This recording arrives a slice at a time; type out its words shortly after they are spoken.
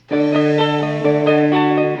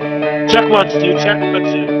lunch, dude. Check lunch.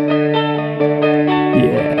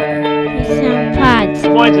 Yeah. Free Sound Pods.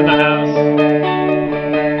 Points in the house.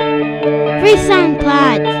 Free Sound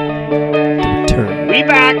Pods. The return. We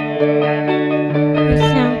back. Free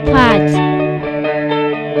Sound Pods.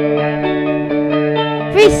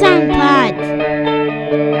 Free Sound Pods.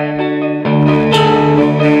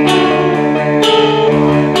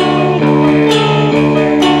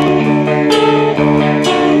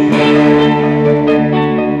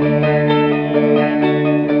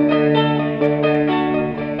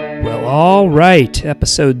 Well, all right.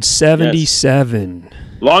 Episode 77.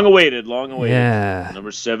 Long awaited. Yeah.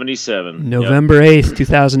 Number 77. November 8th,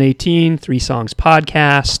 2018. Three Songs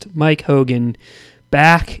Podcast. Mike Hogan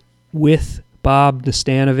back with Bob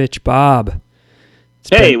Nastanovich. Bob.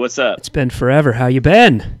 Hey, what's up? It's been forever. How you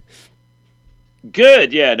been?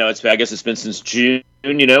 Good. Yeah, no, I guess it's been since June.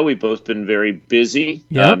 You know, we've both been very busy.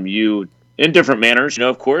 Yep. You in different manners, you know,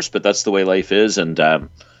 of course, but that's the way life is. And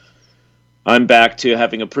I'm back to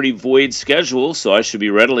having a pretty void schedule, so I should be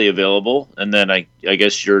readily available. And then I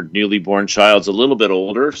guess your newly born child's a little bit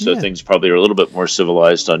older, so things probably are a little bit more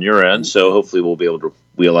civilized on your end. So hopefully we'll be able to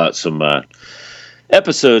wheel out some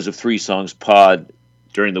episodes of Three Songs Pod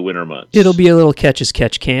during the winter months. It'll be a little catch as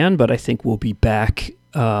catch can, but I think we'll be back.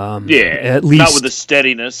 At least not with the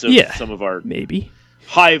steadiness of some of our maybe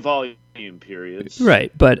high volume periods.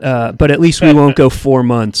 Right, but at least we won't go 4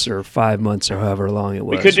 months or 5 months or however long it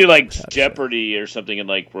was. We could do like Jeopardy or something and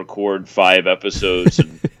like record 5 episodes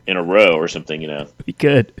in a row or something, you know. We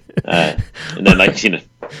could. And then like, you know,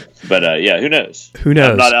 but yeah, who knows? Who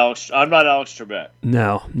knows? I'm not Alex Trebek.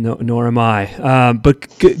 No, nor am I.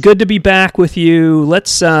 But good to be back with you.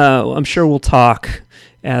 Let's. I'm sure we'll talk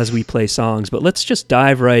as we play songs, but let's just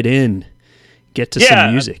dive right in. Get to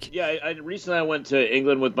some music. Recently I went to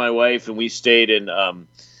England with my wife, and we stayed in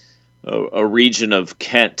a region of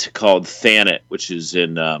Kent called Thanet, which is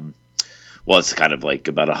in, it's kind of like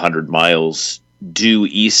about 100 miles due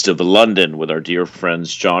east of London with our dear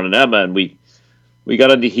friends John and Emma. And we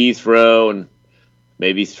got into Heathrow, and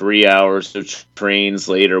maybe 3 hours of trains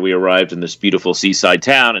later, we arrived in this beautiful seaside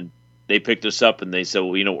town, and they picked us up, and they said,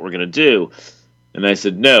 well, you know what we're going to do? And I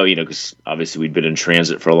said, no, you know, because obviously we'd been in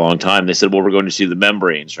transit for a long time. They said, well, we're going to see the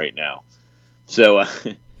Membranes right now. So,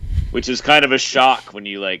 which is kind of a shock when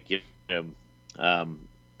you, like, you know,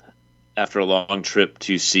 after a long trip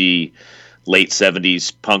to see late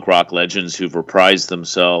 70s punk rock legends who've reprised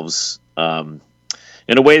themselves in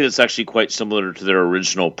a way that's actually quite similar to their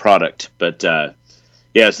original product. But, so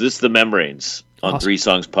this is the Membranes on Awesome. Three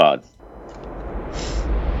Songs Pod.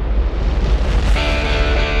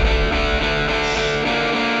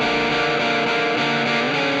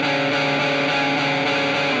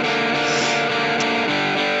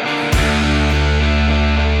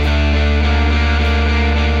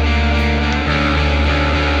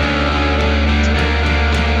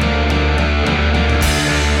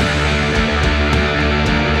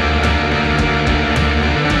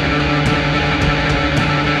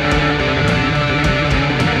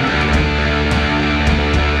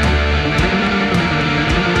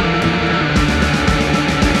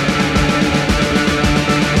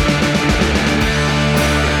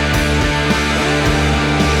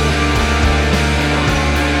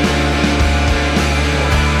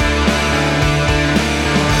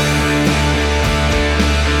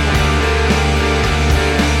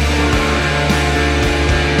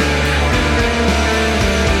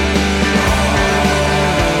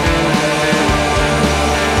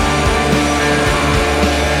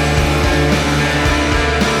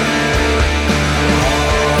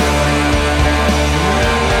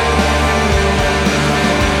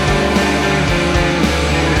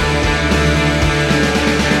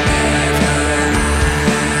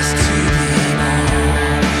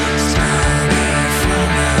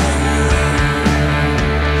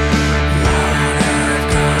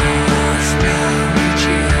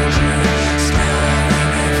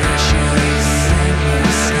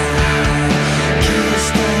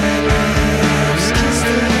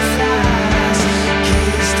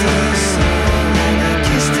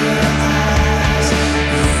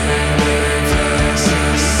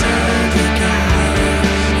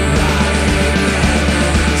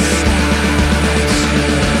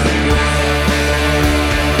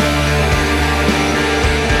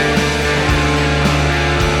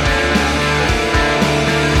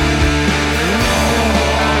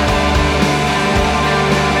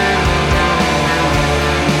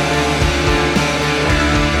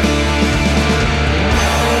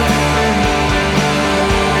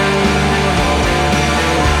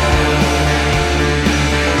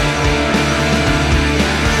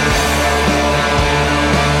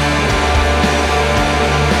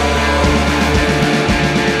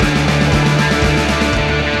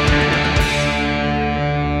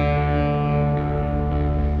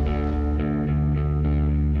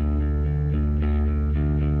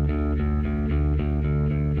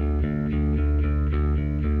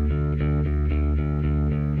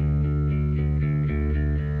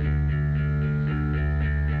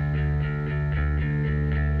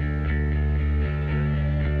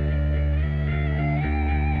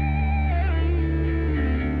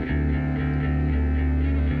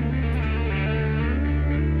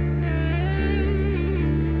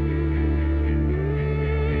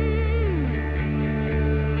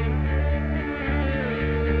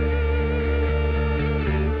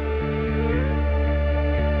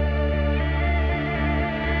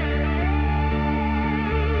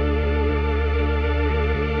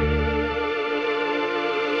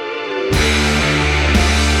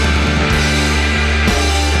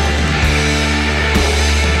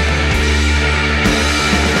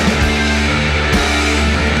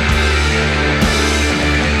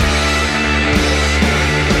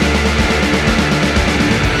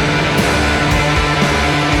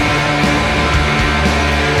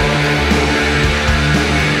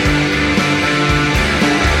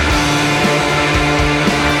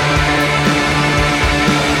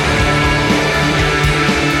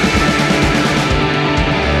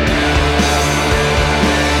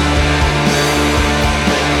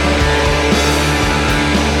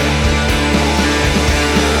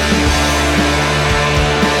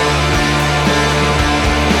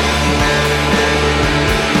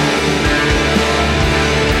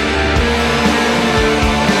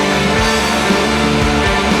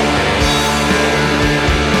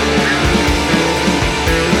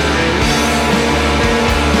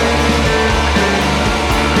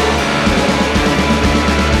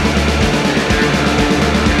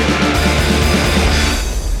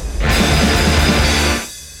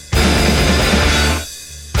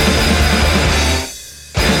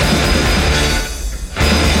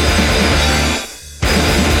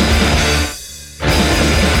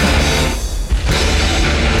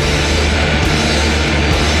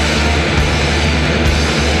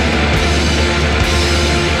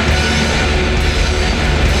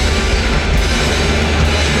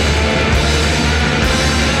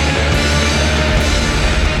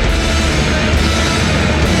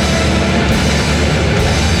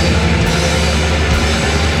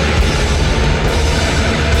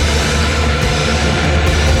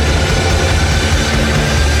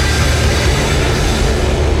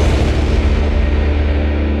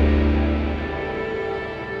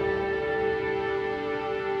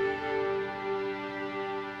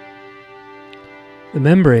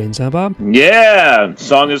 Membranes, huh, Bob? Yeah,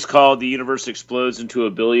 song is called "The Universe Explodes into a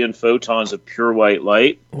Billion Photons of Pure White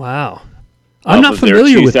Light." Wow. I'm not Off of their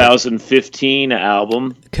familiar with that. 2015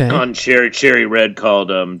 album on Cherry Red called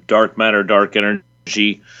 "Dark Matter, Dark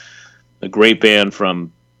Energy." A great band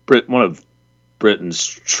from one of Britain's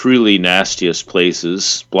truly nastiest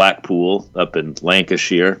places, Blackpool, up in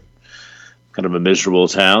Lancashire, kind of a miserable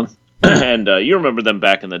town. And you remember them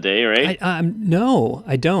back in the day, right? No,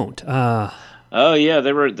 I don't. Oh yeah,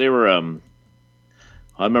 they were.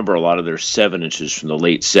 I remember a lot of their 7-inches from the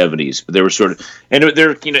late 70s, but they were sort of, and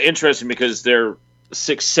they're interesting because their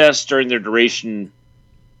success during their duration,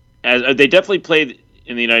 as they definitely played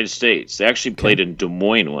in the United States. They actually played in Des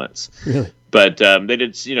Moines once, Really? but they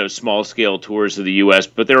did small scale tours of the U.S.,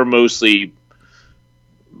 but they were mostly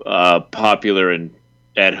popular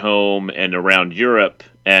at home and around Europe.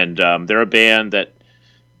 And they're a band that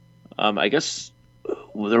I guess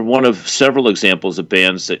they're one of several examples of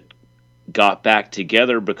bands that got back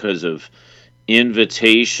together because of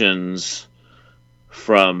invitations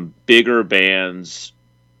from bigger bands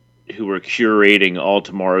who were curating All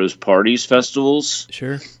Tomorrow's Parties festivals.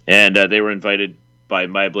 Sure. And they were invited by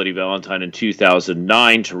My Bloody Valentine in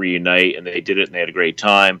 2009 to reunite, and they did it, and they had a great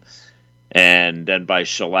time. And then by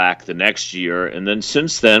Shellac the next year. And then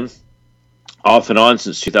since then, off and on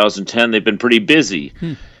since 2010, they've been pretty busy.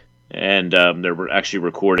 And they're actually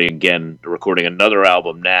recording another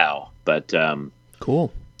album now. But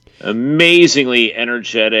cool. Amazingly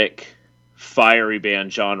energetic, fiery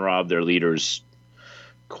band. John Robb, their leader's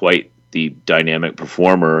quite the dynamic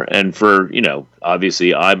performer. And for,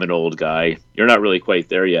 obviously I'm an old guy. You're not really quite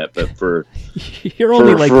there yet, but You're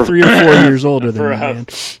only 3 or 4 years older than me, man.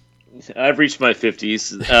 I've reached my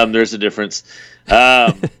 50s. There's a difference.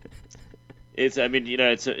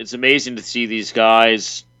 It's amazing to see these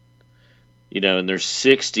guys, in their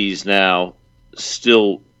 60s now,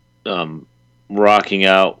 still rocking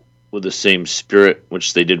out with the same spirit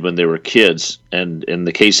which they did when they were kids. And in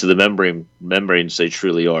the case of the Membranes, they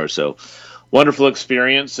truly are. So wonderful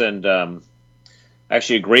experience, and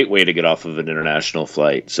actually a great way to get off of an international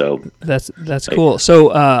flight. So that's cool.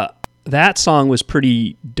 So that song was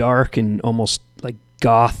pretty dark and almost like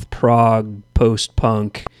goth prog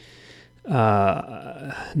post-punk.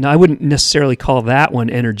 No, I wouldn't necessarily call that one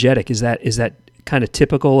energetic. Is that kind of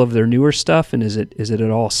typical of their newer stuff, and is it at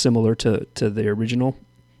all similar to the original?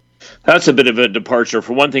 That's a bit of a departure.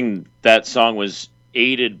 For one thing, that song was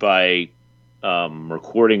aided by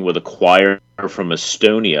recording with a choir from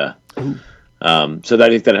Estonia. So I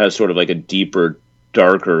think that has sort of like a deeper,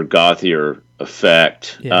 darker, gothier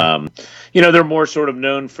effect. Yeah. They're more sort of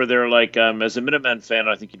known for their as a Minutemen fan,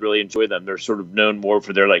 I think you'd really enjoy them. They're sort of known more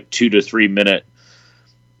for their 2 to 3 minute,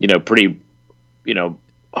 pretty,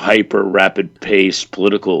 hyper rapid paced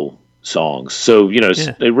political songs. So,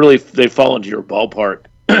 they fall into your ballpark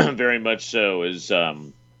very much so as a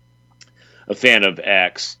fan of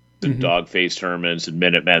X and Dog-Faced Hermans and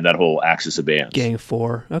Minutemen, that whole axis of bands. Gang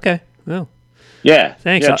 4. Okay. Well, yeah.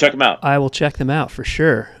 Thanks. Yeah, check them out. I will check them out for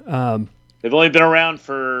sure. They've only been around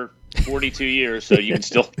for 42 years, so you can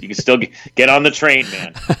still get on the train,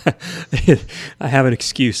 man. I have an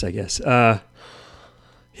excuse, I guess.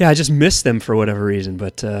 Yeah, I just missed them for whatever reason,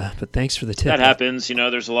 but thanks for the tip. That happens.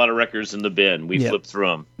 There's a lot of records in the bin. We flip through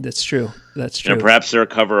them. That's true. Perhaps their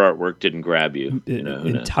cover artwork didn't grab you.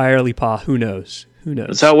 Entirely Who knows?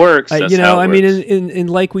 That's how it works. And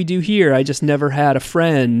like we do here, I just never had a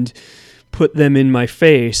friend put them in my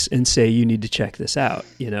face and say, you need to check this out,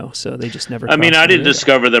 so they just never. I didn't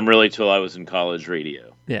discover them really till I was in college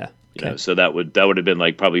radio. Yeah. Okay. So that would have been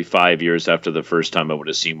probably 5 years after the first time I would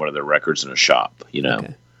have seen one of their records in a shop,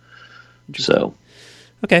 Okay. So.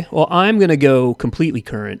 Okay. Well, I'm going to go completely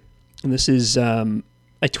current. And this is, I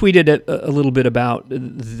tweeted a little bit about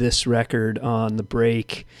this record on the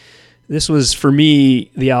break. This was, for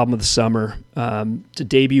me, the album of the summer. It's a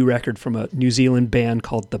debut record from a New Zealand band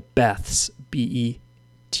called The Beths,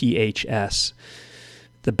 Beths.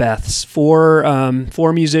 The Beths.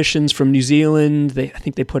 Four musicians from New Zealand. I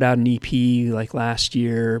think they put out an EP last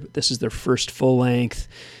year. But this is their first full length.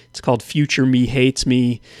 It's called Future Me Hates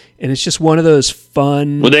Me, and it's just one of those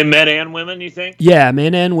fun. Were they men and women, you think? Yeah,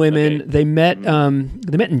 men and women. Okay. They met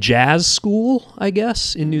in jazz school, I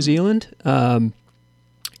guess, in New Zealand. They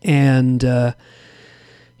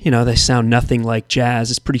sound nothing like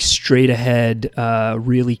jazz. It's pretty straight ahead,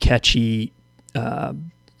 really catchy,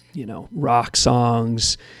 rock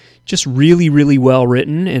songs. just really, really well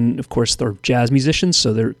written. And of course, they're jazz musicians,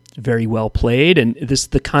 so they're very well played. And this is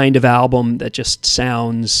the kind of album that just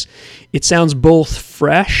sounds both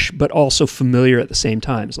fresh, but also familiar at the same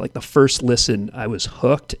time. It's like the first listen, I was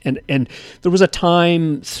hooked. And there was a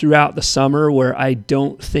time throughout the summer where I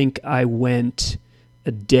don't think I went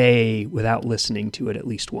a day without listening to it at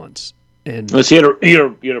least once. And well, so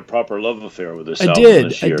you had a proper love affair with this album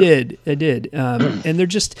this year. I did. And they're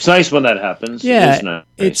just... It's nice when that happens. Yeah, it is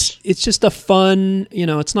nice. It's just a fun,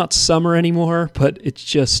 it's not summer anymore, but it's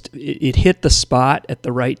just, it hit the spot at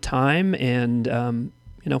the right time. And,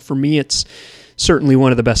 for me, it's certainly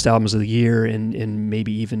one of the best albums of the year and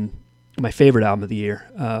maybe even my favorite album of the year.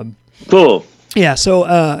 Cool. Yeah, so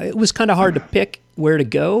it was kind of hard to pick where to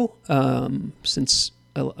go since...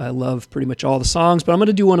 I love pretty much all the songs, but I'm going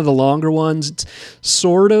to do one of the longer ones. It's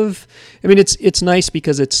sort of, it's nice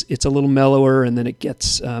because it's a little mellower and then it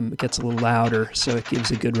gets a little louder, so it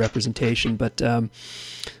gives a good representation. But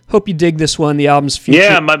hope you dig this one. The album's Future.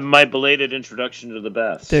 Yeah, my belated introduction to the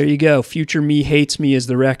best. There you go. Future Me Hates Me is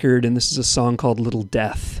the record, and this is a song called Little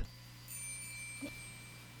Death.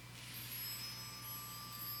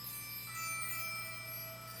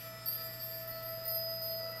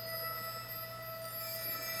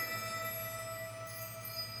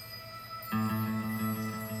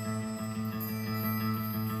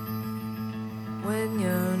 When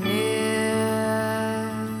you're near,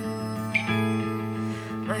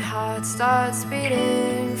 my heart starts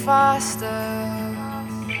beating faster.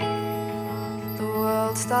 The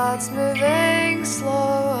world starts moving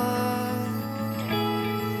slower,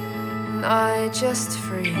 and I just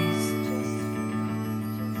freeze.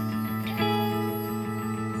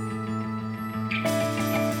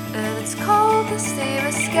 And it's cold, the steam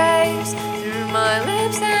escapes through my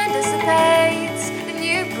lips and dissipates, and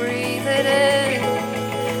you breathe it in.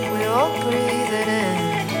 We all breathe it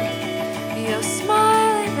in. Your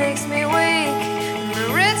smile, it makes me weak, and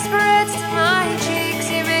the red spreads to my cheeks.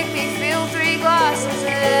 You make me feel 3 glasses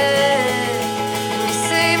in. You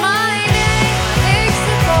say my name, my legs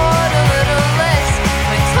support a little less.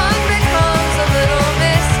 My tongue becomes a little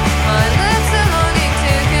mist. My lips are longing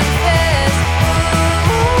to confess.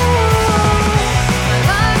 Ooh, my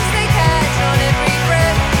lungs, they catch on every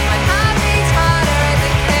breath. My heart beats harder at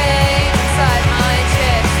the cage inside.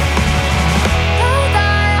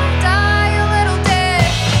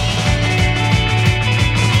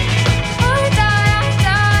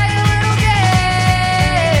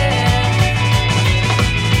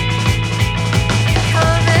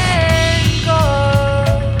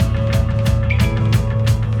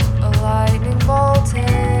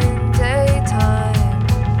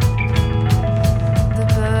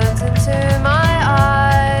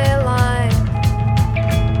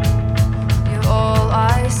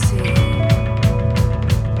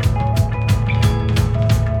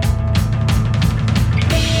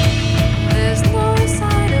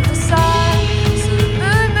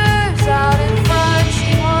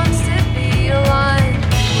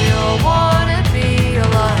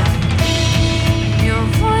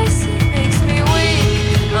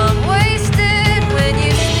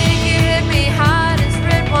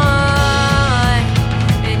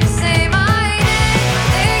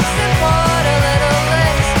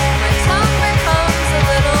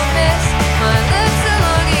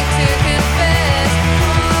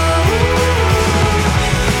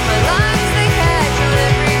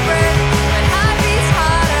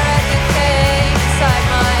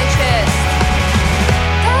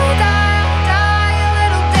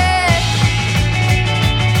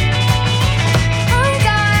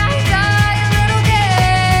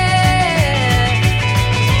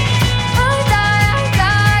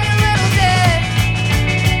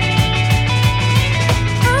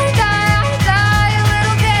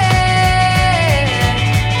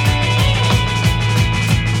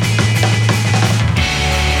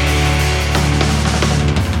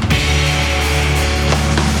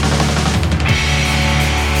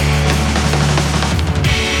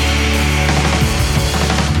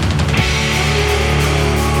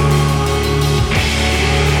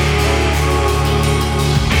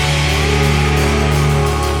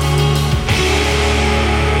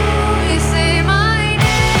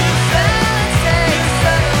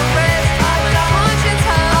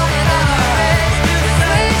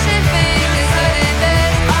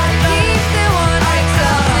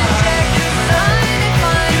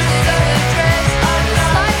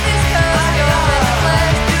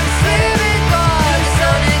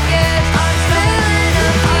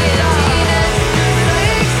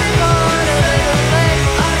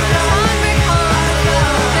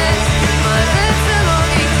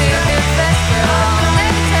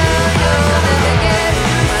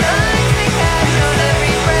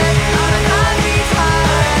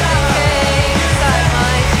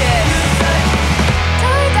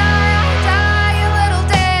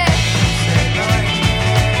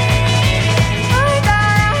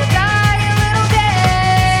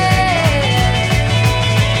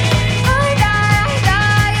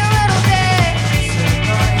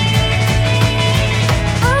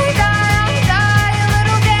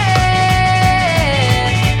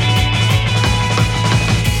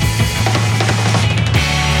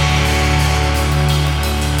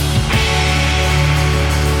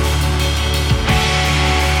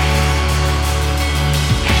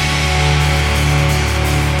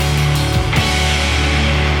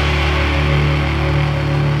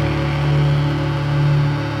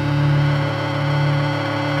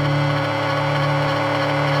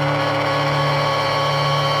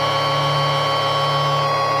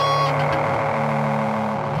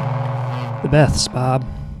 Beths, Bob.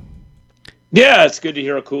 Yeah, it's good to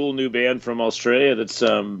hear a cool new band from Australia that's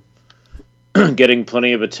getting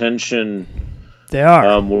plenty of attention. They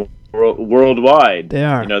are worldwide. They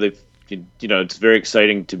are. It's very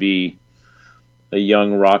exciting to be a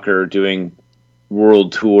young rocker doing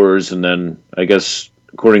world tours, and then I guess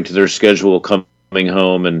according to their schedule, coming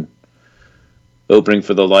home and opening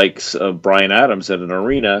for the likes of Bryan Adams at an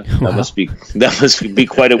arena. Wow. That must be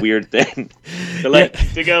quite a weird thing.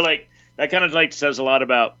 To go like that kind of like says a lot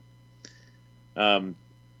about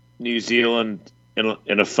New Zealand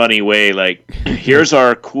in a funny way. Like, here's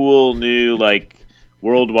our cool new like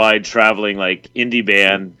worldwide traveling like indie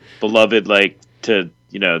band, beloved like to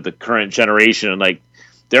the current generation, and like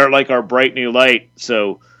they're like our bright new light.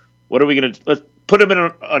 So what are we gonna let's put them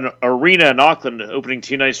in an arena in Auckland opening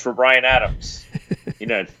 2 nights for Bryan Adams?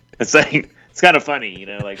 It's like it's kind of funny.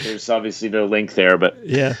 Like there's obviously no link there, but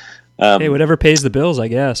yeah. Hey, whatever pays the bills, I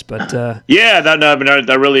guess. But yeah,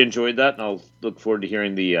 I really enjoyed that, and I'll look forward to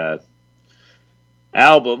hearing the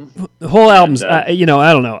album. The whole album's, I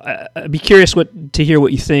don't know. I'd be curious to hear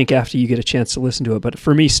what you think after you get a chance to listen to it. But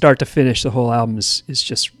for me, start to finish, the whole album is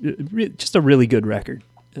just a really good record.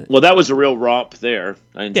 Well, that was a real romp there.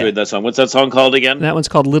 I enjoyed that song. What's that song called again? That one's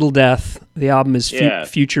called Little Death. The album is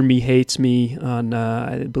Future Me Hates Me on,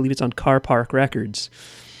 I believe it's on Car Park Records.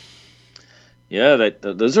 Yeah,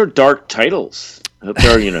 those are dark titles. I hope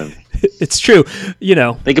they're, It's true,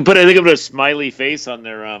 They can put a smiley face on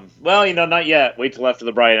their, not yet. Wait till after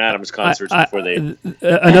the Bryan Adams concerts before they...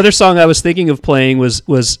 Another song I was thinking of playing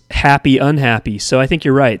was Happy Unhappy, so I think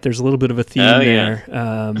you're right. There's a little bit of a theme there.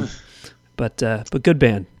 Yeah. But good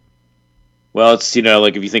band. Well, it's,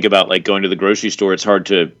 like if you think about like going to the grocery store, it's hard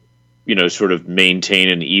to, sort of maintain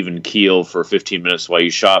an even keel for 15 minutes while you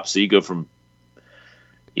shop. So you go from,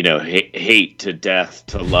 hate to death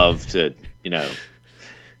to love to,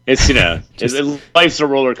 it's, life's a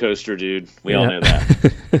roller coaster, dude. We all know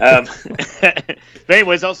that. But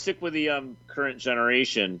anyways, I'll stick with the current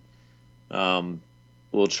generation.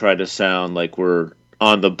 We'll try to sound like we're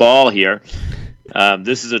on the ball here.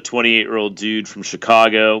 This is a 28-year-old dude from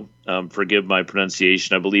Chicago. Forgive my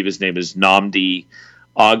pronunciation. I believe his name is Nnamdi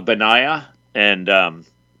Ogbanaya, and we're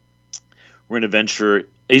going to venture.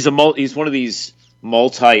 He's one of these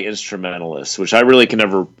multi-instrumentalists, which I really can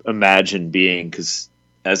never imagine being, because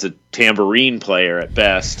as a tambourine player at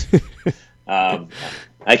best, I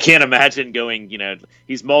can't imagine going.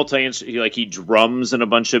 He's like he drums in a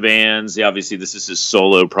bunch of bands. Obviously, this is his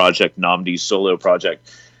solo project, Nnamdi's solo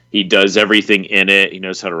project. He does everything in it. He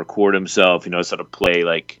knows how to record himself. He knows how to play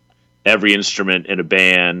like every instrument in a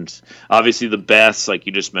band. Obviously, the Beths, like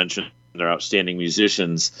you just mentioned, they're outstanding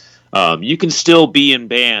musicians. You can still be in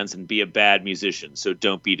bands and be a bad musician, so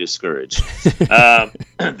don't be discouraged.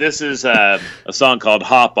 This is a song called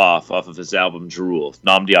Hop off of his album Drool,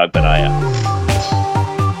 Nnamdi Ogbanaya.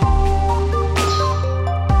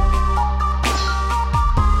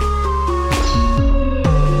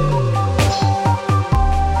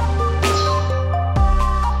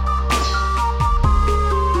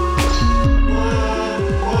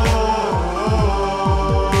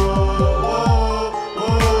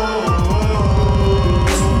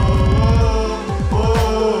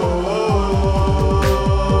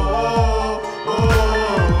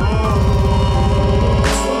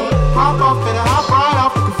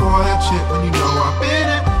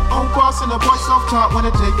 Talk when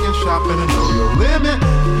I take your shop and I know your limit.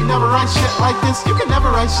 You never write shit like this. You can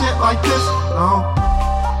never write shit like this. No.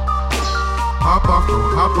 Hop off,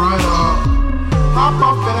 don't hop right off. Hop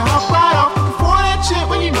off, better hop right off. Before that shit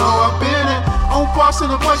when you know I've been it. Own boss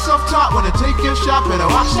and a voice self-taught when I take your shop. Better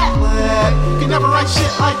watch that leg. You can never write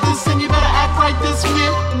shit like this, and you better act like this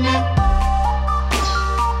minute.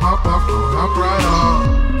 Hop off, don't hop right off.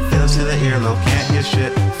 Feels to the earlobe, can't hear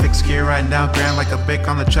shit. Fixed gear riding down grand like a bick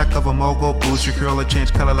on the check of a mogul. Boost your curl or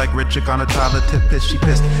change color like Richard on a toddler tip. Piss, she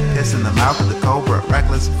pissed. Piss in the mouth of the cobra.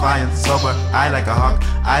 Reckless, flying, sober. I like a hawk.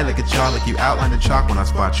 I like a jaw like you outline the chalk when I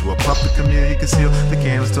spot you. A pup the chameleon conceal. The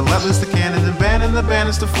cannons to levelers, the cannon and banning the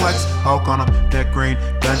banners to flex. Hulk on them, deck green.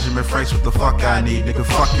 Benjamin Franks, what the fuck I need. Nigga,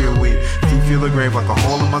 fuck your weed. You feel a grave like a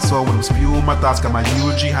hole in my soul when I'm spewing my thoughts. Got my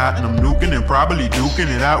eulogy hot and I'm nuking and probably duking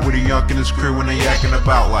it out with a yuck in his crew when they yakking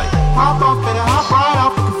about like. Hop off, better hop right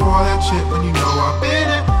off. Looking for that shit when you know I've been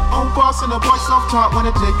it. Own boss and a boy self-taught when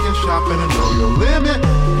I take your shop and I know your limit.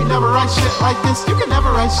 You never write shit like this. You can never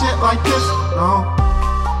write shit like this. No.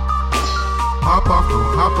 Hop off,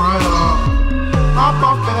 don't hop right off. Hop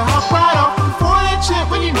off, better hop right off. Looking for that shit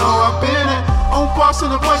when you know I've been it. Own boss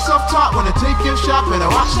and a boy self-taught when I take your shop and I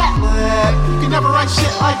watch that leg. You can never write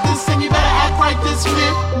shit like this and you better act like this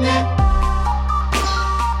minute.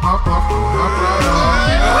 Hop off, hop right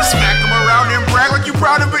off. Smack them around and brag like you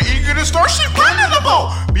proud of it, eager to start shit running the boat.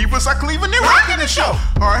 Beavers are cleaving and rocking the show.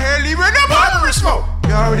 Hard hair leaving the barbarous smoke.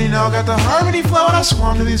 You already know, got the harmony flow, and I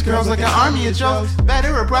swarm to these girls like an army of jokes.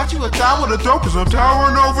 Better have brought you a tower with a dope, cause I'm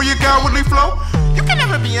towering over your cowardly flow. You can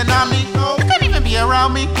never be around me. You can't even be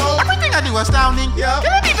around me. Everything I do astounding. Yeah.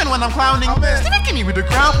 Get it even when I'm clowning. Steven, give me with the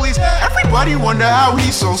crown, please. Everybody wonder how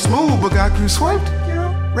he's so smooth, but got crew swiped.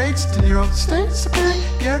 Rates to Nero, stay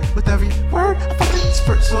superior with every word I fucking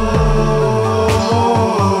spurt. So you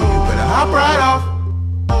better hop right off.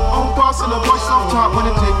 On boss and a voice off top when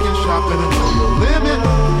it take your shop and know your limit.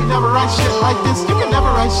 You can never write shit like this. You can never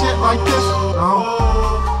write shit like this. No.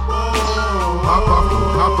 Hop off,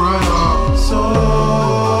 hop right off. So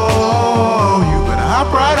you better hop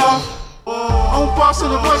right off. On boss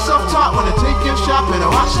and a voice off top when it take your shop and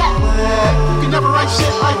watch that. You can never write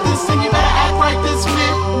shit like this, and you better act right this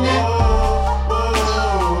minute.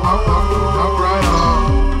 Hop off, hop right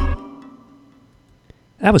off.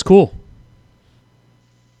 That was cool.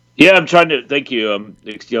 Yeah, I'm trying to. Thank you.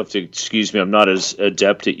 You have to excuse me. I'm not as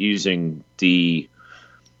adept at using the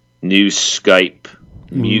new Skype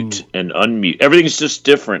mute and unmute. Everything's just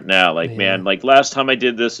different now. Like, man, like last time I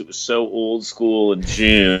did this, it was so old school in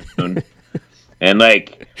June, and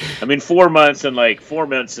like, I mean, 4 months and like 4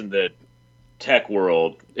 months in the tech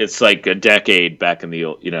world, it's like a decade back in the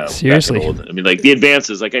old. Seriously. Back in the old, I mean, like the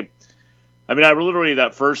advances. Like I literally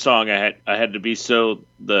that first song I had to be so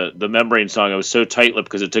the membrane song I was so tight-lipped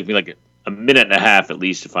because it took me like a minute and a half at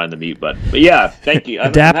least to find the mute button. But yeah, thank you.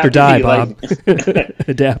 Adapt or die, Bob.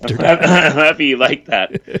 Adapt or die. I'm happy you like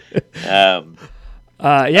that.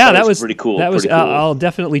 Yeah, that was pretty cool. That was. Pretty cool. I'll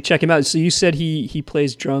definitely check him out. So you said he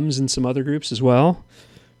plays drums in some other groups as well.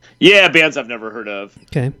 Yeah, bands I've never heard of.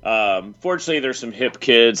 Okay. Fortunately, there's some hip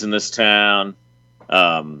kids in this town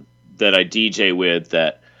that I DJ with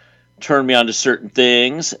that turn me on to certain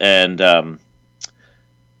things, and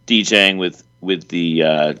DJing with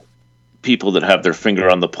the people that have their finger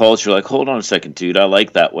on the pulse. You're like, hold on a second, dude, I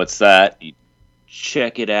like that. What's that? You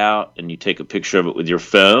check it out, and you take a picture of it with your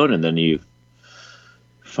phone, and then you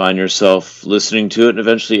find yourself listening to it and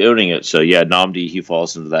eventually owning it. So yeah, Namdi, he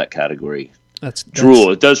falls into that category. That's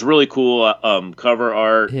Drool. It does really cool cover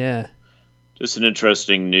art. Yeah. Just an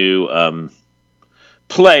interesting new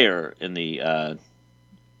player in the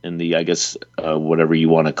I guess whatever you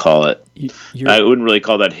want to call it. I wouldn't really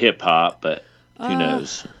call that hip hop, but who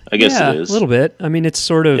knows? I guess it is a little bit. I mean, it's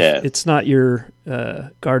sort of it's not your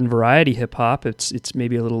garden variety hip hop. It's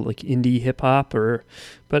maybe a little like indie hip hop,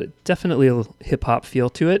 but definitely a hip hop feel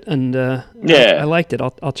to it. And I liked it.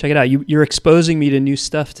 I'll check it out. You're exposing me to new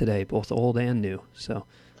stuff today, both old and new. So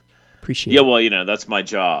appreciate it. Yeah, well, that's my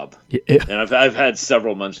job, and I've had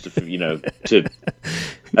several months to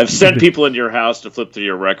I've sent people into your house to flip through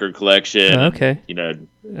your record collection. Okay,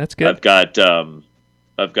 that's good. I've got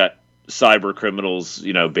cyber criminals,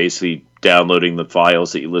 basically downloading the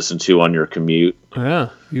files that you listen to on your commute. Yeah,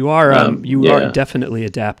 you are are definitely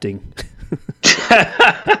adapting.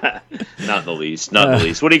 Not in the least. Not in the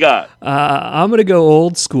least. What do you got? I'm gonna go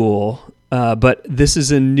old school. But this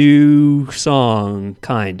is a new song,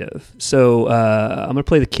 kind of. So I'm going to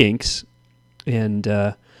play the Kinks.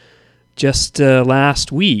 And just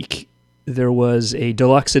last week, there was a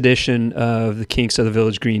deluxe edition of the Kinks of the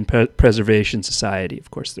Village Green Preservation Society.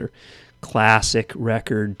 Of course, their classic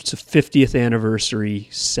record. It's a 50th anniversary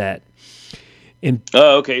set. And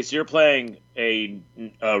okay. So you're playing a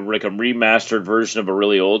remastered version of a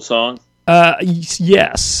really old song?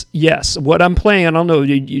 Yes. What I'm playing, I don't know.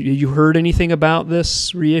 You heard anything about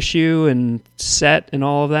this reissue and set and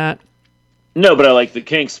all of that? No, but I like the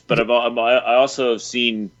Kinks. But I also have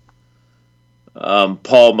seen Paul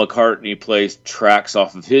McCartney play tracks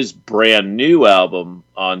off of his brand new album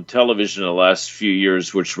on television in the last few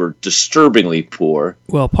years, which were disturbingly poor.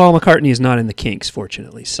 Well, Paul McCartney is not in the Kinks,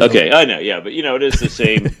 fortunately. So. Okay, I know, yeah, but it is the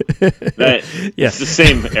same. It's the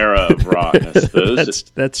same era of rock, I suppose.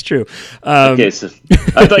 That's true. Okay, so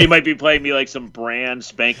I thought you might be playing me like some brand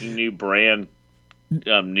spanking new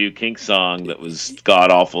new Kinks song that was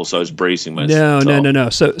god awful, so I was bracing myself. No.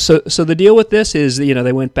 So the deal with this is,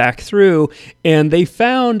 they went back through and they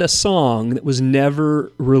found a song that was never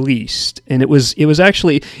released, and it was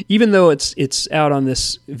actually, even though it's out on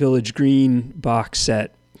this Village Green box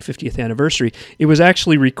set 50th anniversary, it was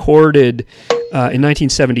actually recorded in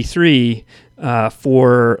 1973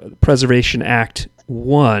 for Preservation Act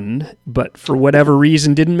 1, but for whatever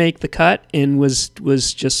reason didn't make the cut and was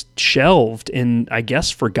just shelved and I guess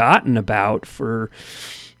forgotten about for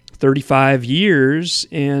 35 years,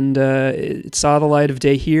 and it saw the light of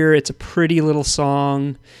day here. It's a pretty little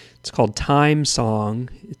song. It's called Time Song.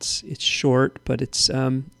 It's short, but it's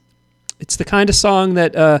the kind of song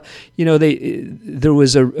that there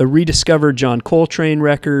was a rediscovered John Coltrane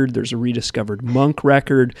record. There's a rediscovered Monk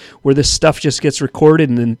record where this stuff just gets recorded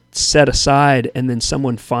and then set aside, and then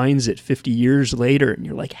someone finds it 50 years later, and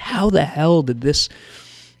you're like, how the hell did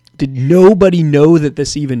nobody know that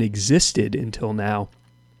this even existed until now?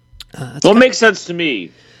 Well, it makes sense to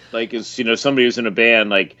me. Like, as somebody who's in a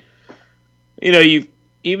band, like,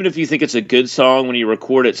 even if you think it's a good song, when you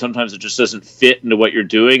record it, sometimes it just doesn't fit into what you're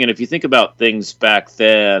doing. And if you think about things back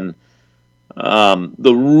then,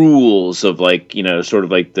 the rules of sort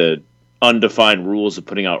of like the undefined rules of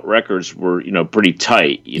putting out records were, pretty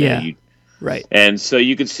tight. Right. And so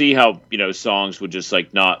you could see how, songs would just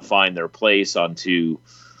like not find their place onto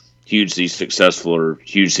hugely successful or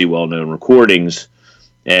hugely well-known recordings.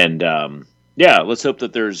 And let's hope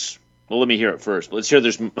that there's. Well, let me hear it first. Let's hear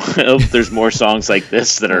I hope there's more songs like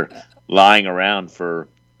this that are lying around for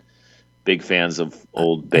big fans of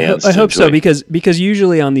old bands. I hope so, because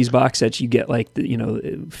usually on these box sets you get like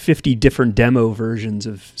 50 different demo versions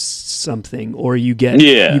of something, or you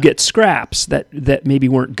get scraps that maybe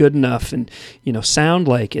weren't good enough and sound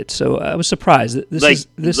like it. So I was surprised. This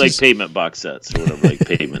is Pavement box sets or whatever, like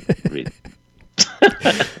Pavement.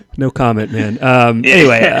 No comment, man.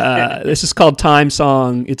 Anyway, this is called Time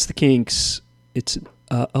Song. It's the Kinks. It's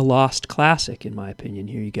a lost classic, in my opinion.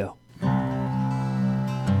 Here you go.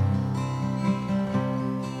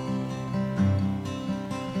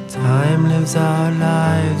 Time lives our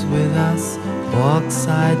lives with us, walks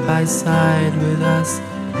side by side with us.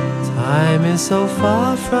 Time is so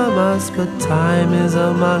far from us, but time is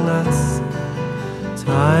among us.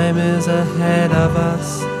 Time is ahead of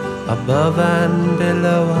us, above and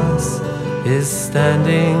below us, is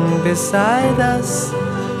standing beside us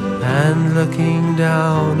and looking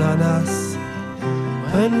down on us.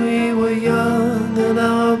 When we were young and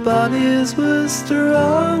our bodies were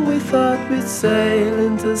strong, we thought we'd sail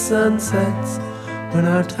into sunsets when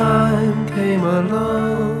our time came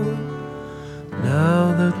along.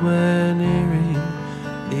 Now that we're nearing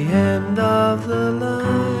the end of the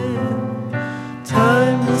line,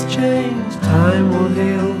 time has changed, time will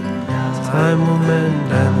heal, time will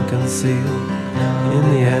mend and conceal. In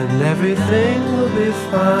the end, everything will be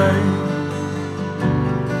fine.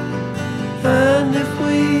 And if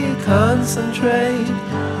we concentrate,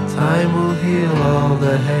 time will heal all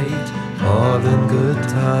the hate, all in good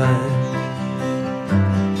time.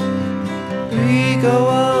 We go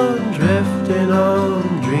on, drifting on,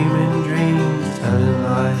 dreaming dreams, telling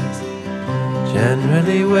lies,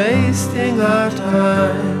 generally wasting our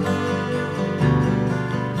time.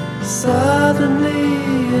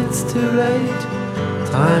 Suddenly it's too late,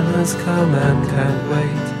 time has come and can't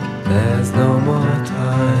wait, there's no more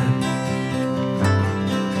time.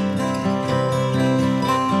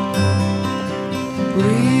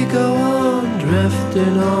 We go on,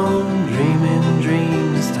 drifting on, dreaming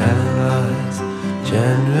dreams, telling lies,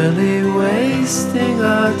 generally wasting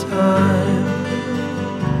our time.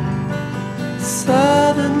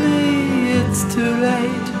 Suddenly it's too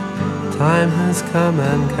late, time has come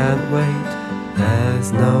and can't wait,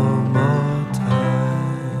 there's no more time.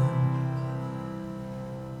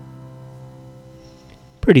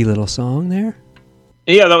 Pretty little song there.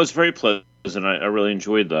 Yeah, that was very pleasant. I really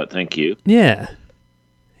enjoyed that. Thank you. Yeah.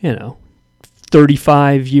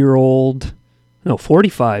 45-year-old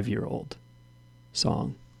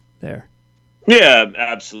song there. Yeah,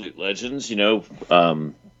 absolute legends,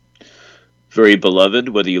 very beloved,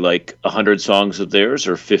 whether you like 100 songs of theirs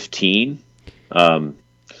or 15.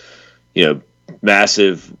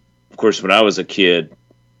 Massive. Of course, when I was a kid,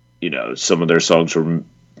 some of their songs were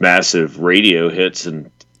massive radio hits, and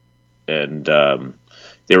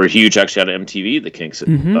they were huge actually on MTV, the Kinks, at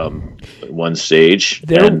one stage.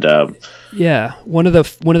 One of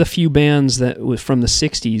the few bands that was from the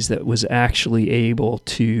 60s that was actually able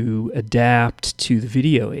to adapt to the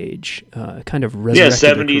video age, kind of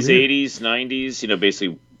resurrected 70s, 80s, 90s,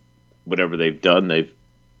 basically whatever they've done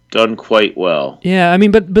quite well. Yeah, I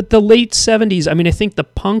mean, but the late 70s, I mean, I think the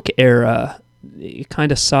punk era, you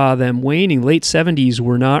kind of saw them waning. Late 70s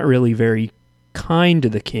were not really very kind to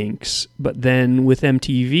the Kinks, but then with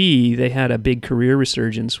MTV they had a big career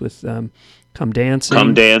resurgence with Come Dancing,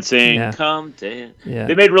 yeah. Come Dance. Yeah.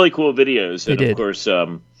 They made really cool videos, and of course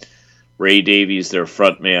Ray Davies, their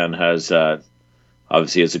frontman, has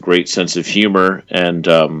obviously has a great sense of humor and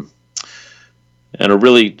a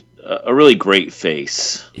really great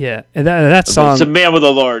face. Yeah, and that song, it's a man with a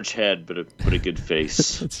large head but a good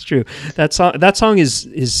face. That's true. That song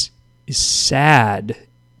is sad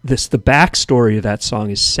the backstory of that song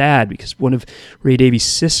is sad because one of Ray Davies'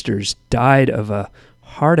 sisters died of a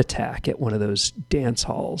heart attack at one of those dance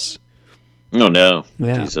halls. Oh no!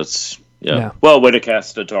 Yeah. Jeez, that's yeah. Yeah. Well, way to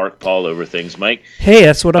cast a dark pall over things, Mike. Hey,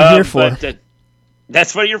 that's what I'm here for. But,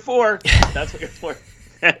 that's what you're for. That's what you're for.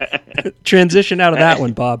 Transition out of that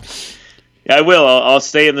one, Bob. Yeah, I will. I'll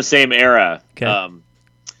stay in the same era. Okay.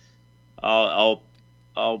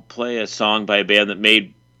 I'll play a song by a band that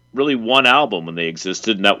made really one album when they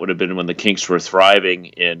existed, and that would have been when the Kinks were thriving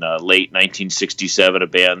in late 1967. A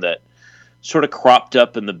band that sort of cropped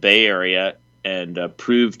up in the Bay Area and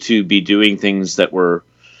proved to be doing things that were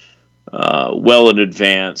well in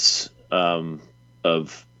advance of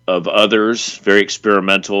others. Very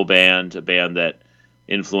experimental band, a band that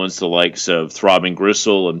influenced the likes of Throbbing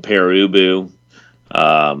Gristle and Pere Ubu.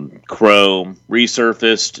 Chrome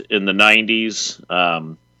resurfaced in the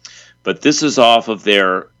 90s. But this is off of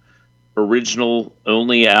their original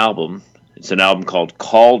only album. It's an album called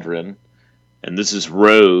Cauldron, and this is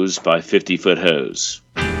Rose by 50 Foot Hose.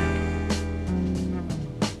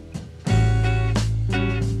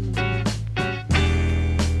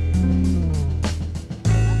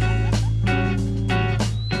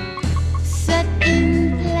 Set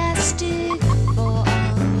in plastic for all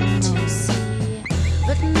to see,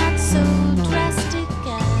 but not so drastic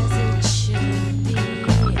as it should be.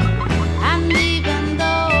 And even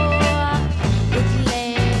though it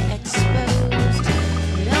lay exposed,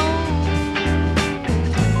 no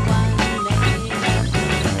one may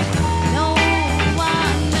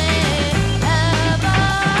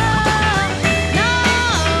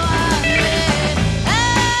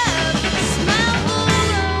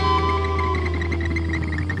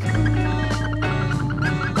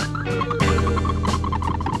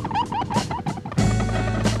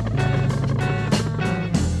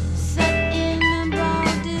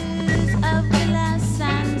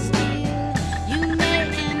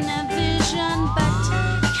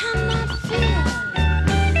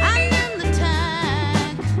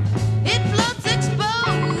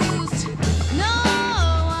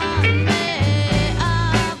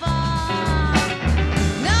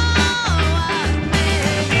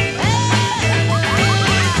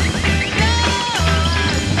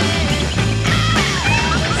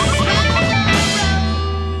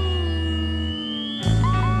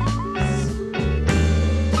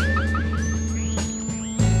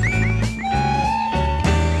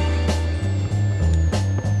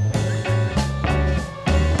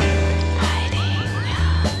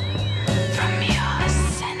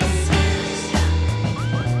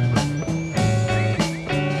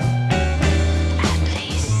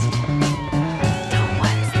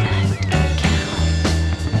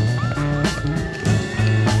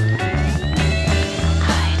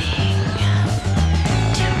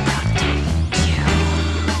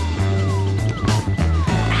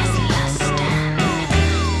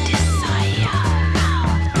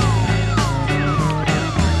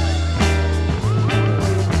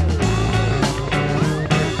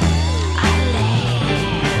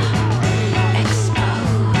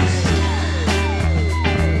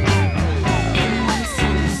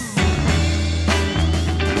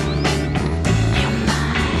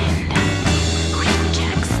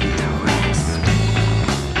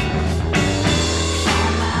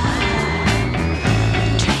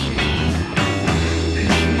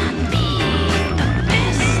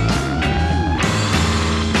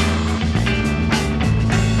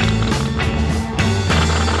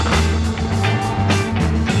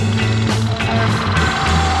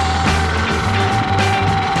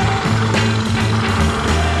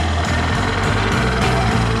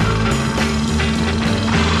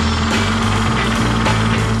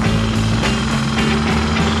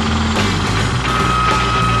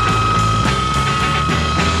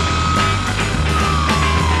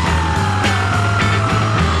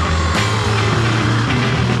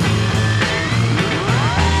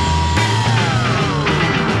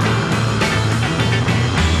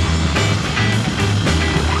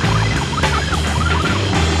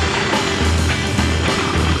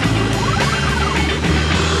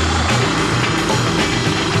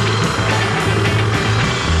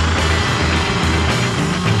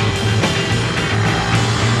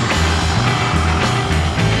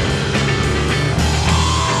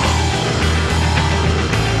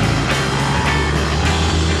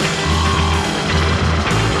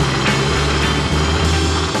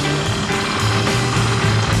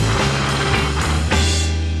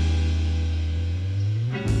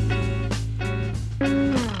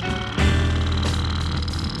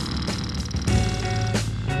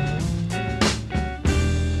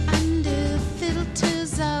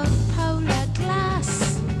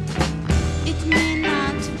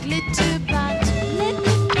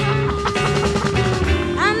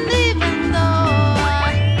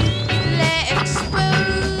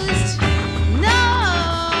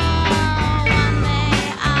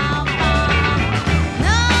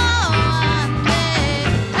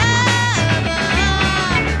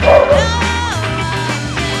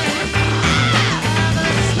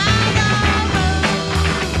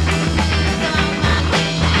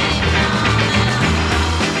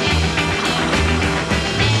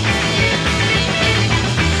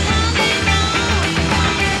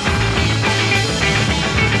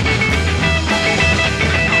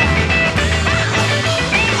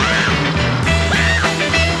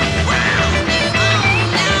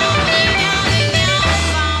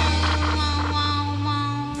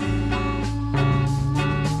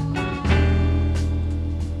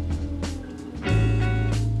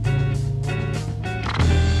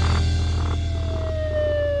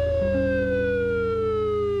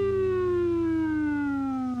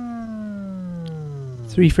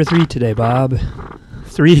 3 for 3 today, Bob.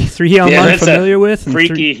 Three I'm that's unfamiliar with. And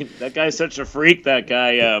freaky. That guy's such a freak. That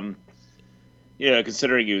guy.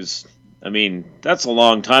 Considering he was. I mean, that's a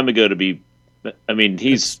long time ago to be. I mean,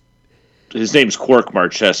 his name's Quark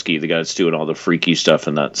Marcheski, the guy that's doing all the freaky stuff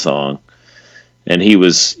in that song, and he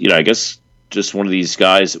was, I guess, just one of these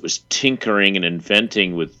guys that was tinkering and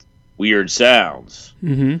inventing with weird sounds.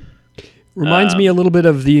 Mm-hmm. Reminds me a little bit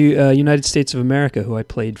of the United States of America, who I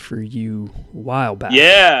played for you a while back.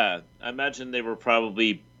 Yeah, I imagine they were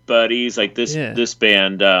probably buddies. Like this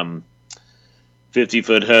band, 50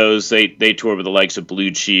 Foot Hose, they toured with the likes of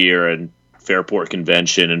Blue Cheer and Fairport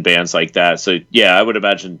Convention and bands like that. So, yeah, I would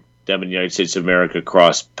imagine them in the United States of America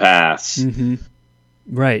crossed paths. Mm-hmm.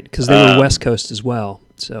 Right, because they were West Coast as well.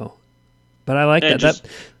 So, but I like that.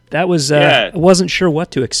 That was I wasn't sure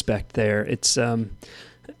what to expect there. It's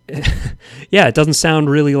it doesn't sound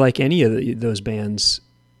really like any of those bands.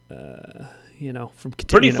 From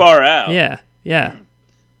pretty far out. Yeah.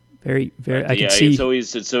 Very, very. I can see. It's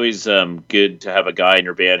always good to have a guy in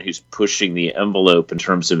your band who's pushing the envelope in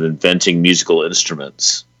terms of inventing musical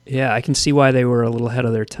instruments. Yeah, I can see why they were a little ahead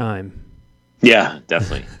of their time. Yeah,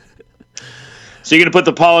 definitely. So you're gonna put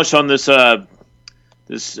the polish on this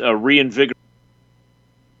reinvigorate.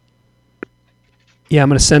 Yeah, I'm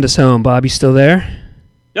gonna send us home. Bob, you still there?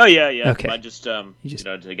 Oh yeah. Okay. I just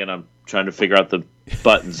again, I'm trying to figure out the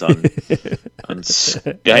buttons on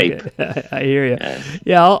Skype. Okay. I hear you.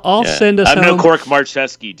 Yeah, I'll send us home. I'm no Quark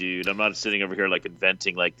Marcheski, dude. I'm not sitting over here like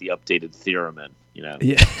inventing like the updated theremin. Yeah.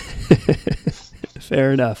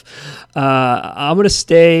 Fair enough. I'm gonna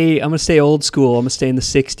stay old school. I'm gonna stay in the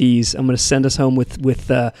 '60s. I'm gonna send us home with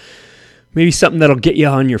maybe something that'll get you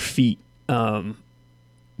on your feet.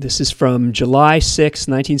 This is from July 6,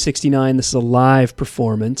 1969. This is a live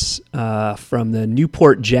performance from the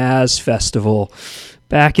Newport Jazz Festival.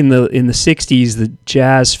 Back in the 60s, the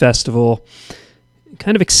Jazz Festival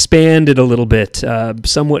kind of expanded a little bit,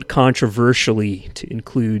 somewhat controversially, to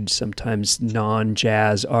include sometimes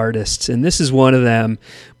non-jazz artists. And this is one of them,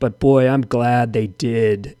 but boy, I'm glad they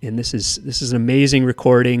did. And this is an amazing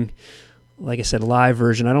recording. Like I said, live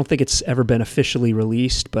version. I don't think it's ever been officially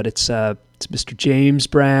released, but it's Mr. James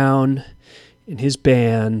Brown and his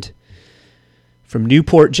band from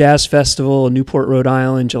Newport Jazz Festival, Newport, Rhode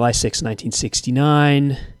Island, July 6,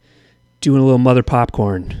 1969, doing a little Mother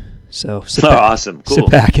Popcorn. So awesome. Cool. Sit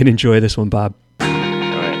back and enjoy this one, Bob. All right.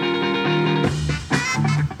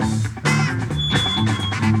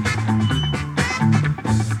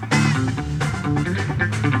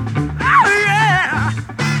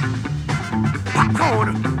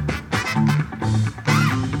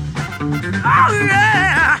 Oh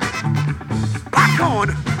yeah, popcorn.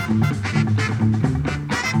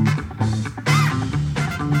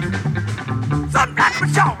 Some like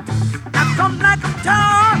them short, and some like them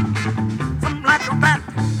tall. Some like them fat,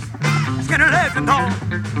 skinny legs and tall.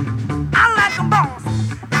 I like them boss,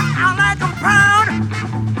 and I like them proud.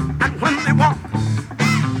 And when they walk,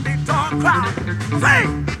 they draw a crowd. Say,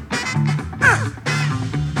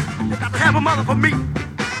 you got to have a mother for me.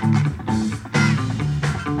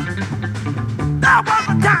 There was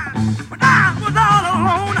a time when I was all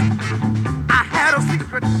alone. I had a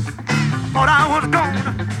secret, thought I was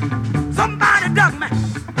gone. Somebody dug me,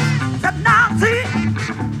 said, now see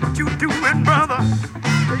what you doing, brother.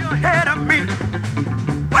 You're ahead of me.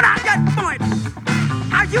 When I get point,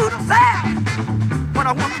 are you the sad? When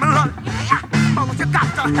a woman loves you, mother, you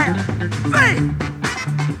got to have. See,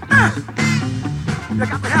 you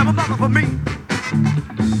got to have a mother for me.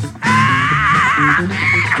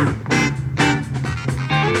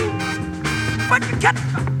 But you get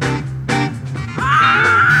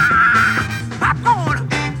popcorn.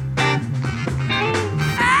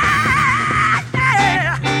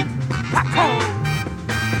 Yeah, popcorn.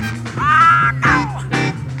 No,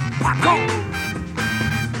 popcorn.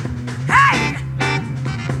 Hey.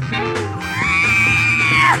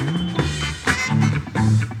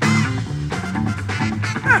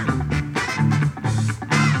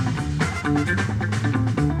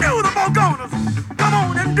 Do the Bogonas. Come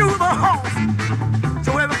on and do the horse.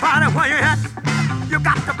 So everybody where you at, you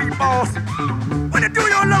got to be boss. When you do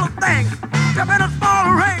your little thing, jump in a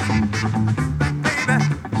small ring. Baby,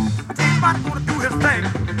 everybody's gonna do his thing.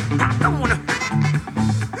 I don't wanna.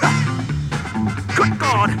 Good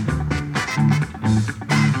God.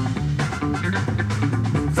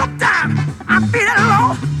 Sometimes I feel it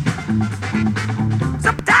low.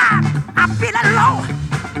 Sometimes I feel it low.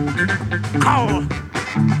 Call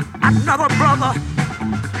another brother.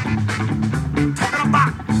 Talking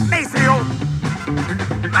about Maceo.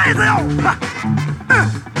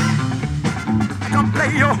 Come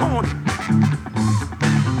play your horn.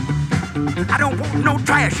 I don't want no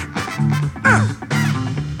trash.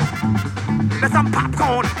 There's some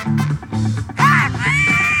popcorn.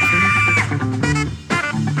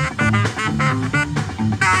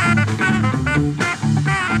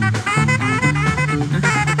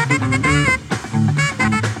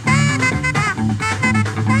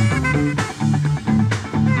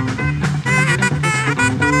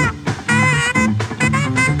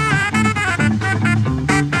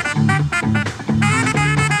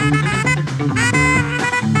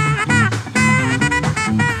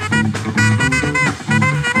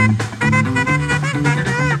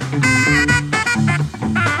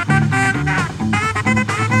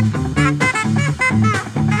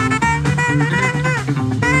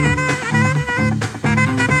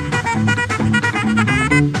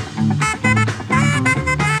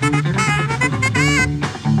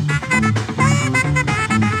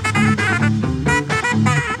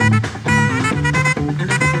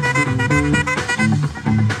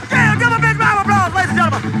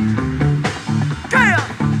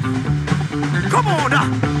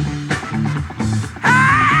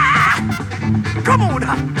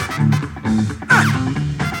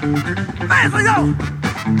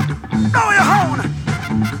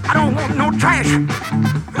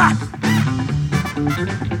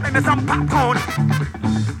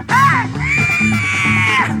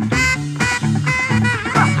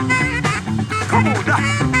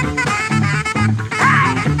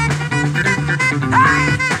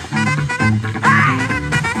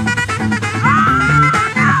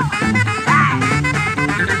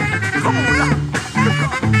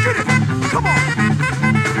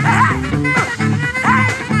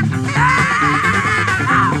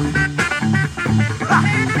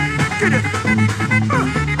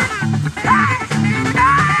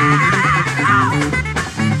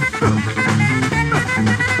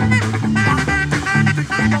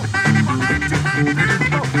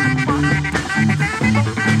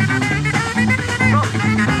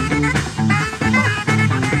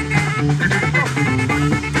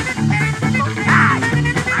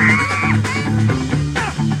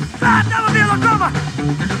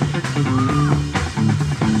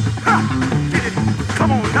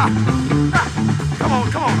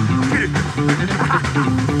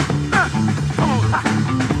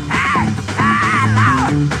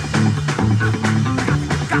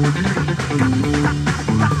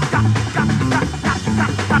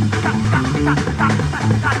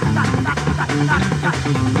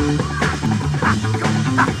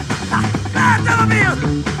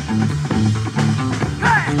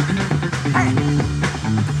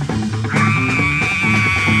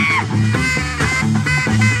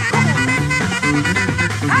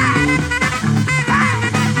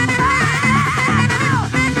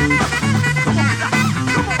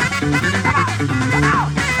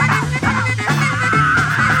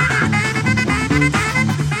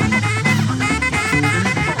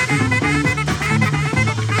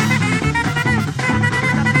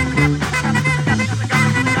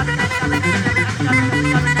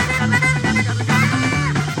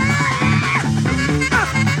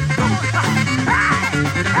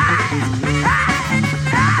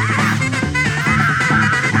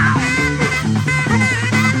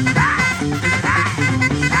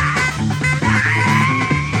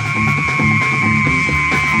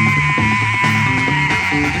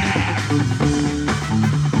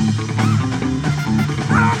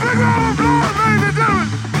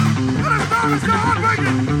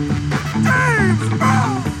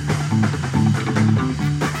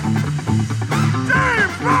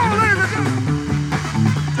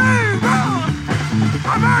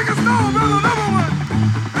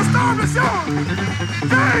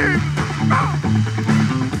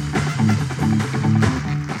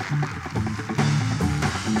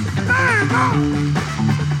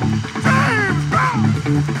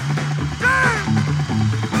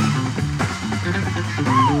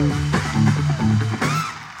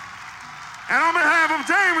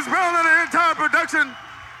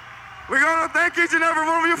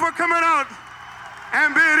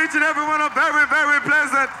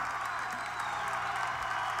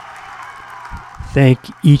 Thank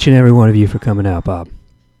each and every one of you for coming out, Bob.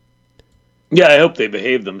 Yeah, I hope they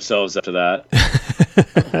behave themselves after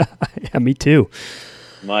that. Yeah, me too.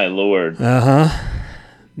 My Lord.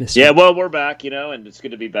 Yeah, well, we're back, and it's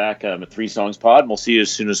good to be back at Three Songs Pod, and we'll see you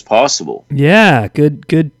as soon as possible. Yeah, good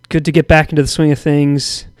to get back into the swing of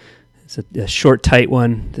things. It's a short, tight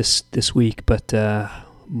one this week, but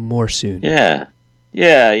more soon. Yeah,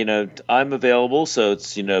 I'm available, so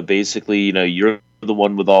it's basically you're the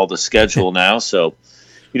one with all the schedule now, so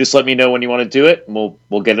You just let me know when you want to do it, and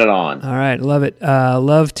we'll get it on. All right, love it.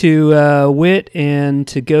 Love to Wit and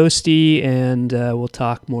to Ghosty, and we'll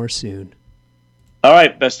talk more soon. All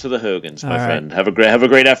right, best to the Hogans, my All right. friend. Have a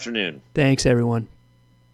great afternoon. Thanks, everyone.